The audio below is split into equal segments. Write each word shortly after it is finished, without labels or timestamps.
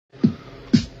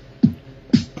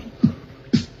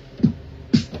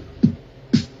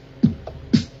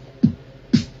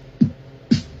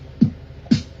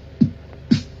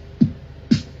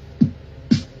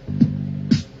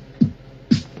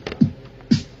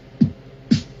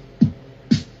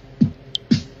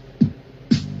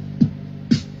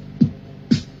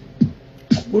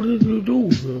What did you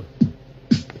do, sir?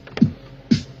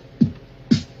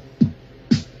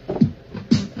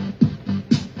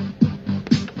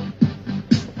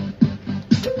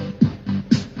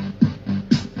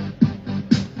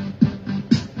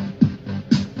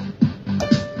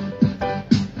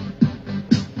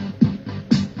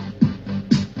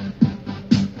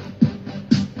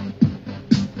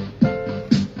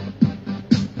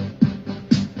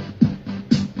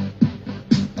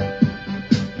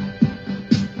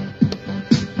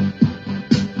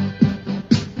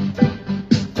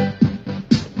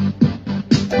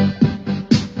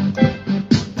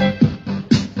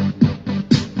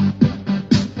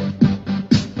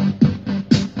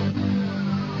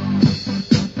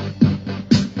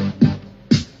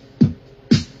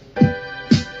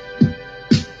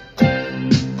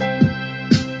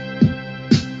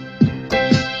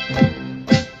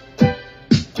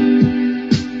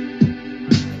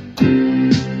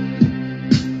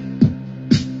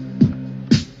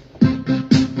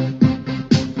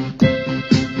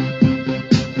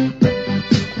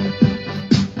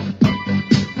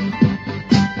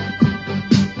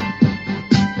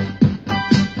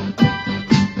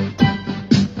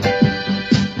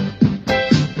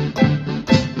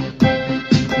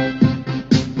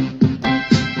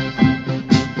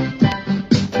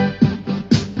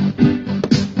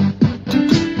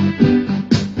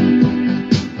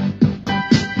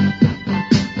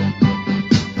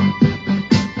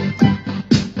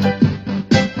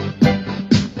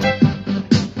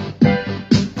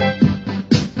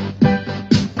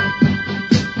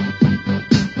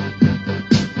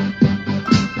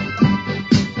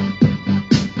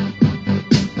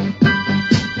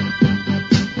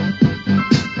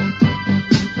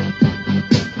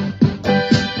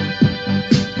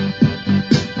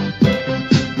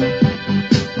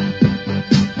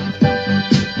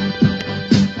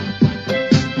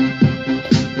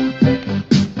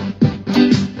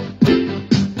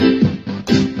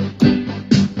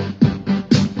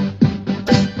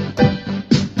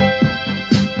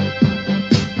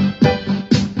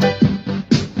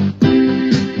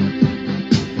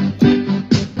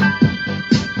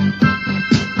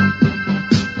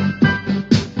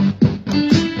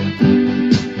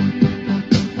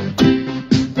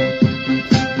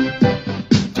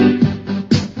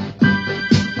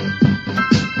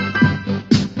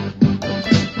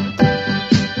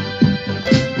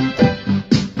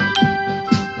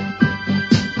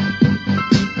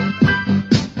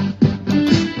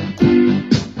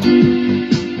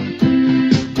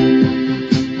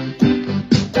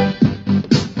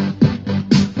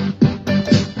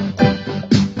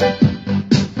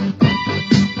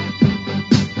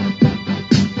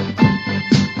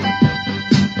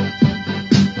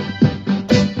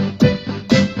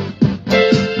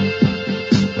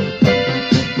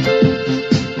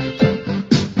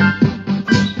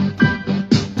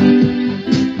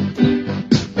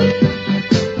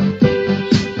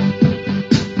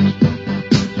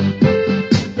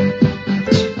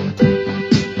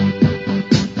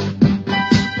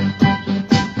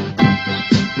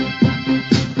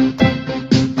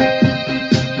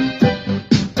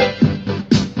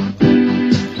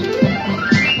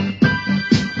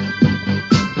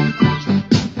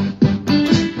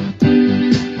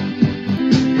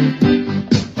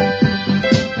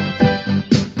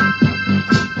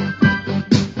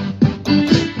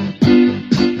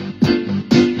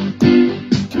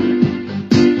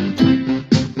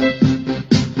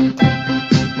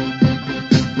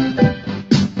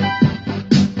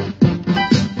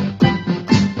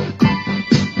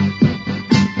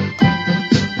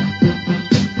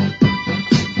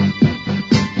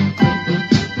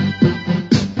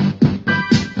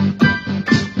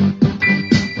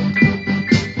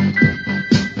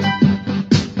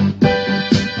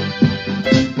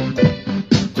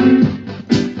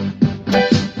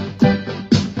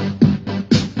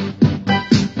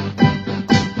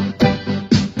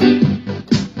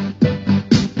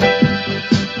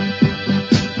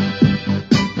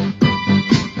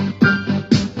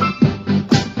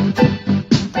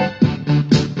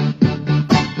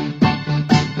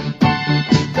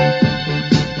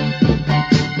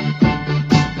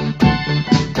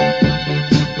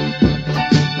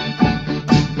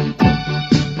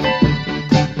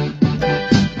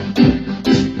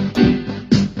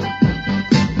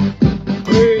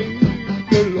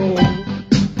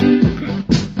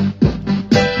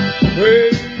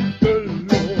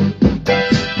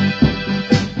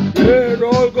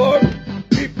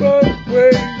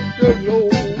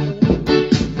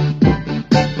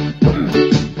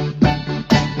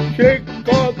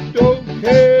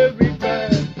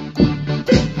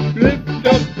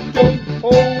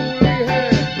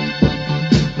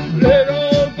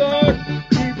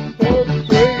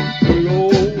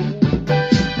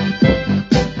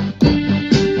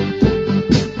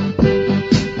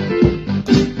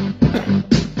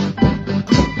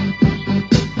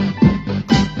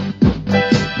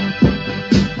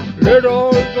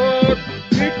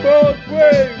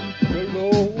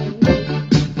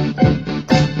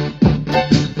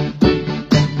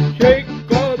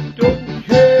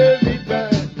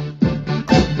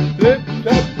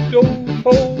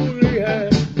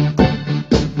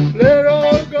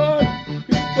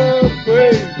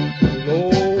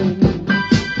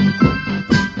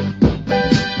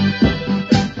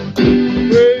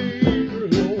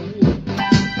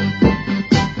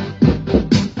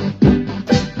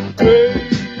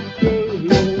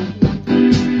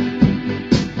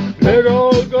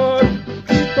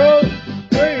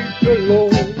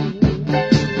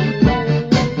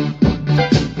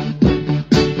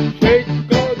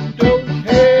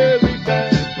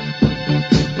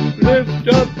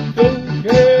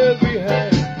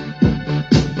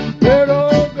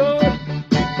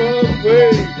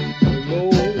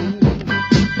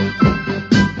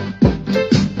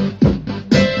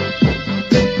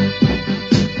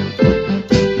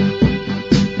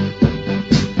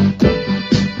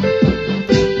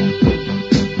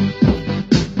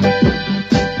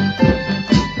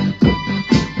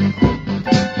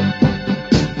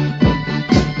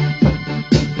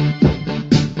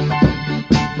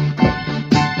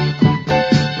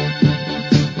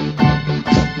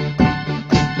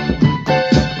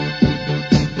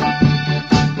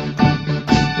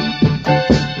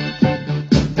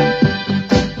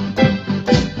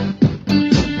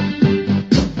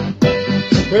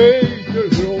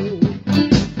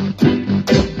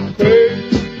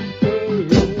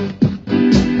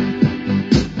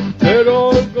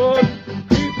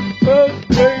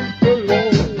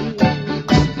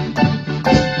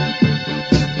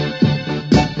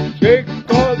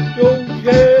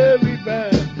 very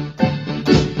bad.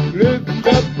 Lift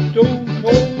up those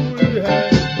holy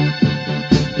hands.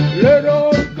 Let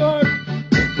all God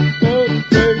praise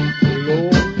the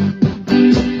Lord.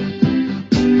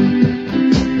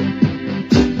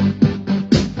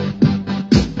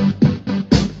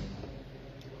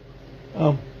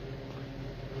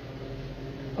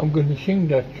 I'm going to sing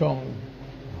that song.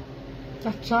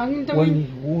 That song? When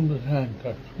his wounded hand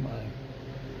touched mine.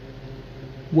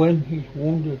 When his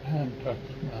wounded hand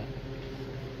touched mine.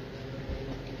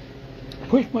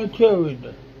 Push my chair in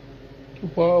there. Too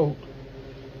far out.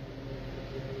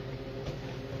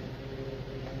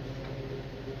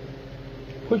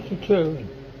 Push the chair in.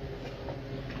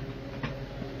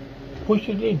 Push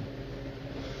it in.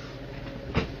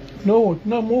 No, it's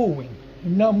not moving.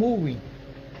 It's not moving.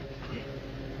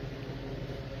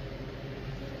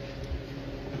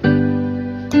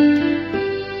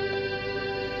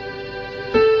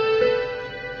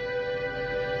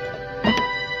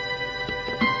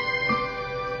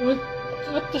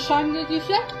 What the song did you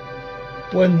say?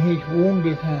 When his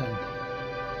wounded hand.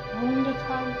 Wounded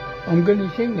hand? I'm going to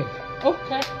sing it.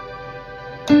 Okay.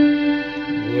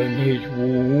 When his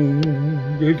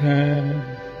wounded hand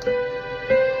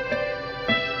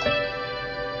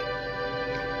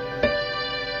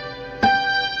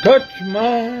touched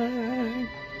mine,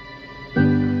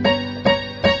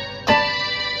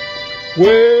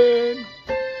 when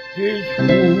his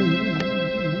wounded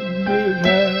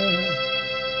hand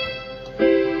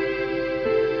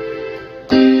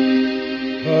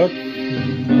touched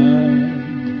mine,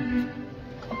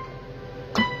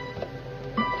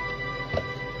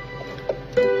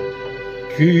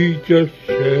 Jesus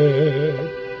set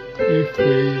me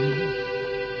free.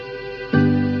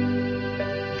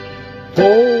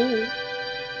 For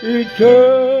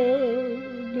eternity,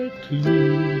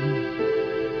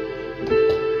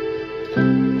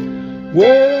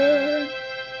 when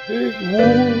his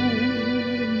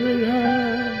wounded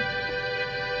hand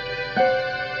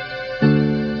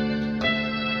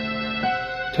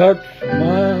touched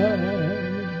mine,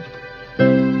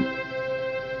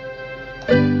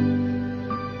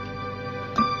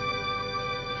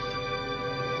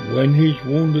 when his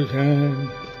wounded hand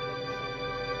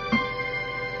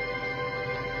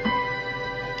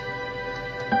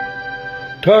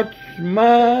touched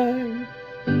mine,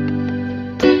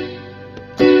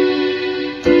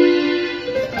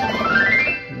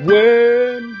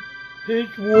 when his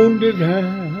wounded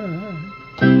hand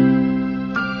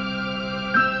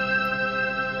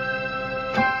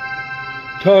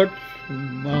touched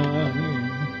mine,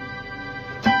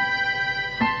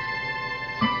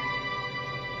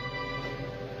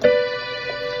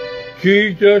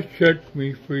 Jesus set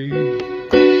me free.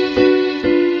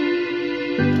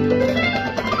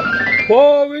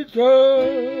 For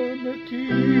eternity,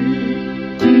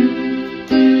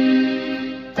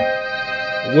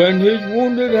 when his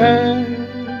wounded hand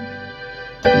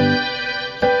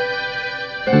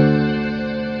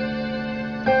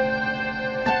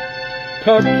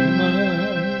touched mine,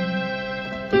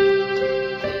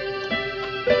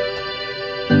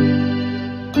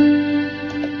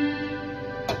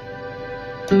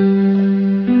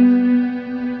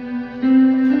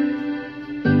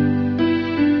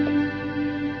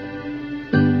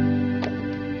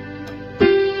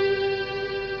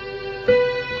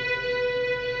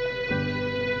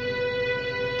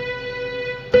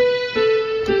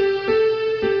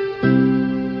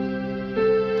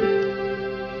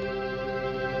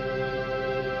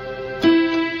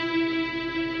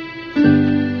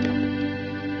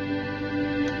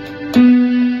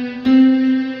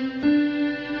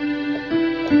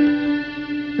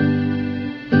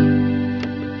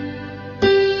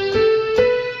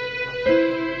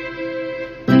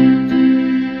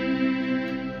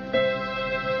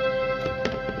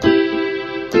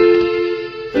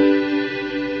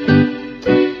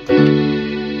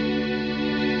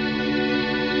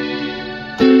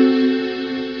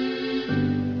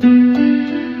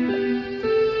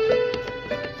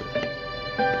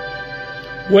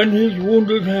 when his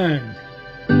wounded hand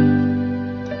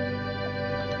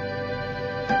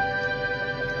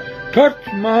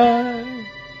touched mine,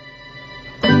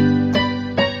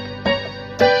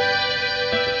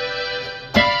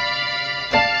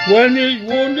 when his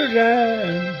wounded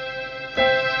hand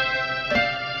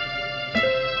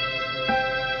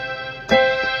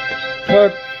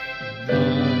touched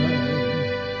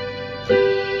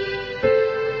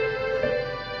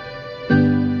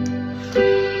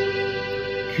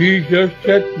Jesus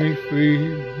set me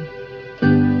free.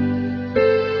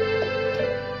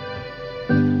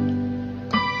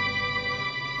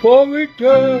 For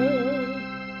eternity,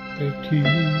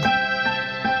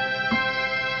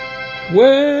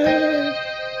 when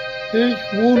his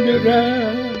wounded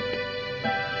hand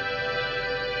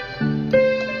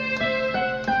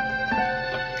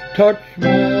touched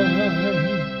mine.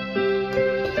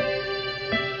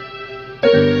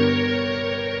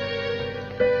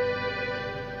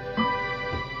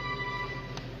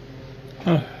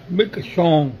 Make a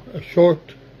song, a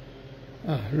short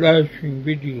live stream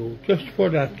video just for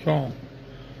that song,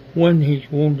 when his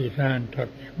wounded hand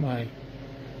touched mine.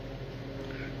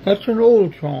 That's an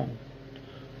old song.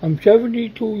 I'm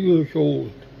 72 years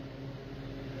old.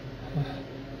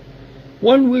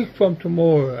 1 week from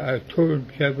tomorrow I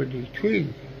turned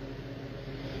 73.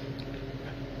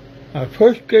 I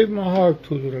first gave my heart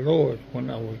to the Lord when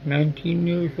I was 19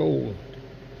 years old.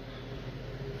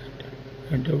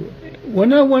 And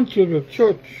when I went to the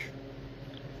church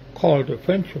called the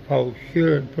Friendship House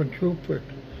here in Reupert,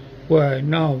 where I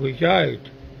now reside,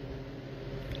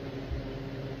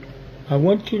 I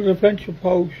went to the Friendship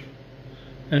House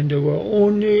and there were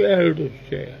only elders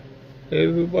there.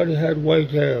 Everybody had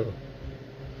white hair.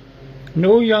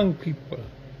 No young people.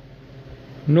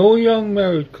 No young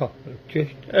married couple.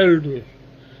 Just elders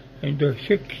in their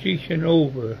 60s and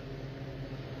over.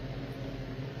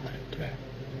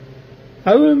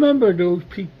 I remember those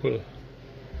people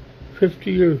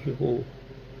 50 years ago.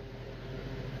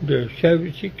 Their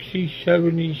 60s,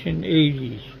 70s and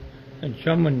 80s, and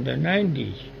some in the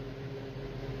 90s.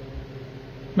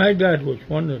 My dad was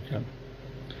one of them.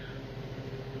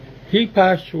 He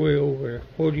passed away over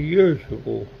 40 years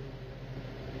ago.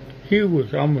 He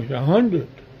was almost 100.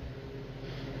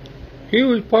 He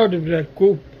was part of that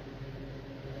group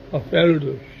of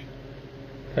elders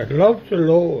that loved the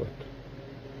Lord.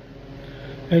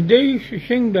 And they used to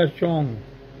sing that song,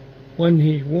 when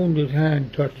his wounded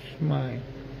hand touched mine.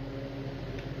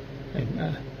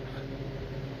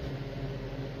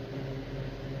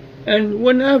 And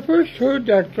when I first heard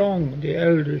that song, the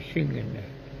elders singing it,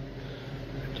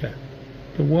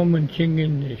 the woman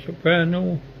singing the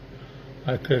soprano,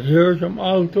 I could hear some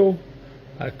alto,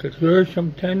 I could hear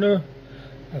some tenor,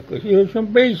 I could hear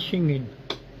some bass singing.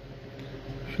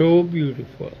 So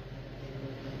beautiful.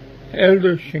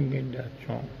 Elders singing that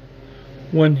song,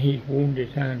 when his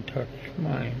wounded hand touched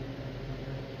mine.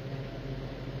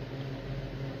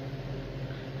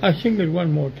 I'll sing it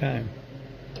one more time.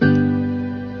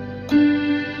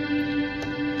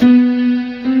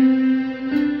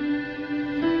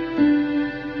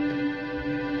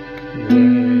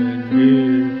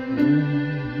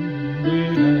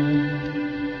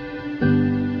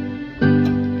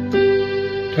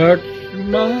 Touch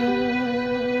mine,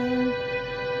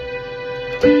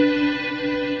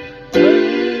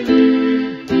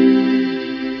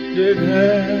 did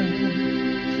hand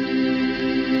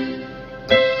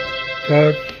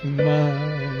touch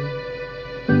mine,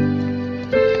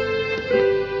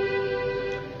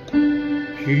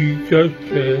 Jesus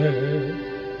set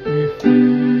me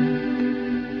free.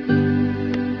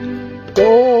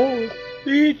 Oh,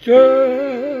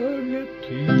 eternity,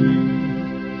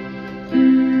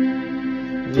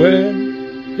 when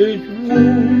his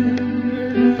wounded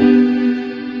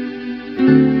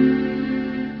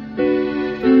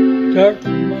touched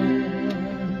mine.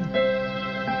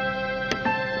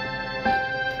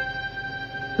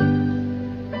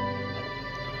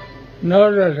 Now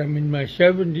that I'm in my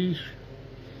 70s,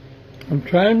 I'm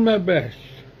trying my best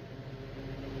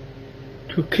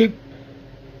to keep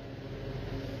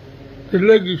the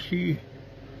legacy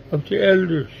of the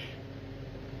elders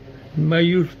in my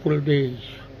youthful days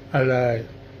alive.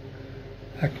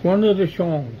 That's one of the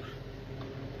songs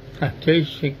that they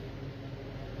sing.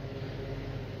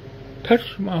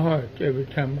 Touches my heart every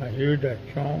time I hear that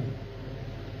song.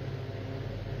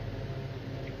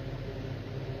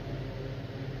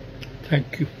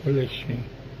 Thank you for listening.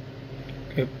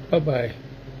 Okay, bye-bye.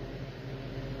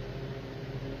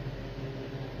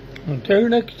 Until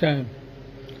next time,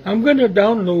 I'm going to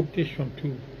download this one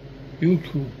to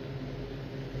YouTube.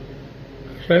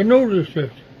 So I noticed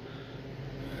that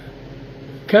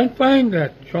can't find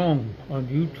that song on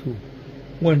YouTube,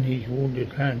 when his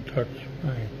wounded hand touched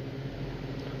mine.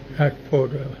 That's for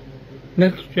the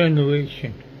next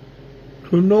generation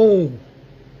to know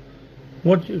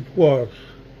what it was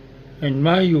in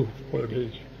my youthful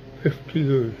days 50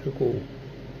 years ago.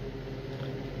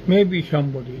 Maybe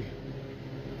somebody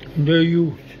in their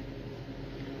youth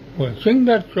will sing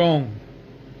that song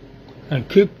and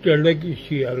keep the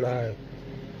legacy alive,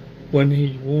 when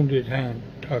his wounded hand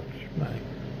touched mine.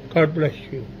 God bless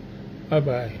you.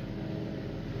 Bye-bye.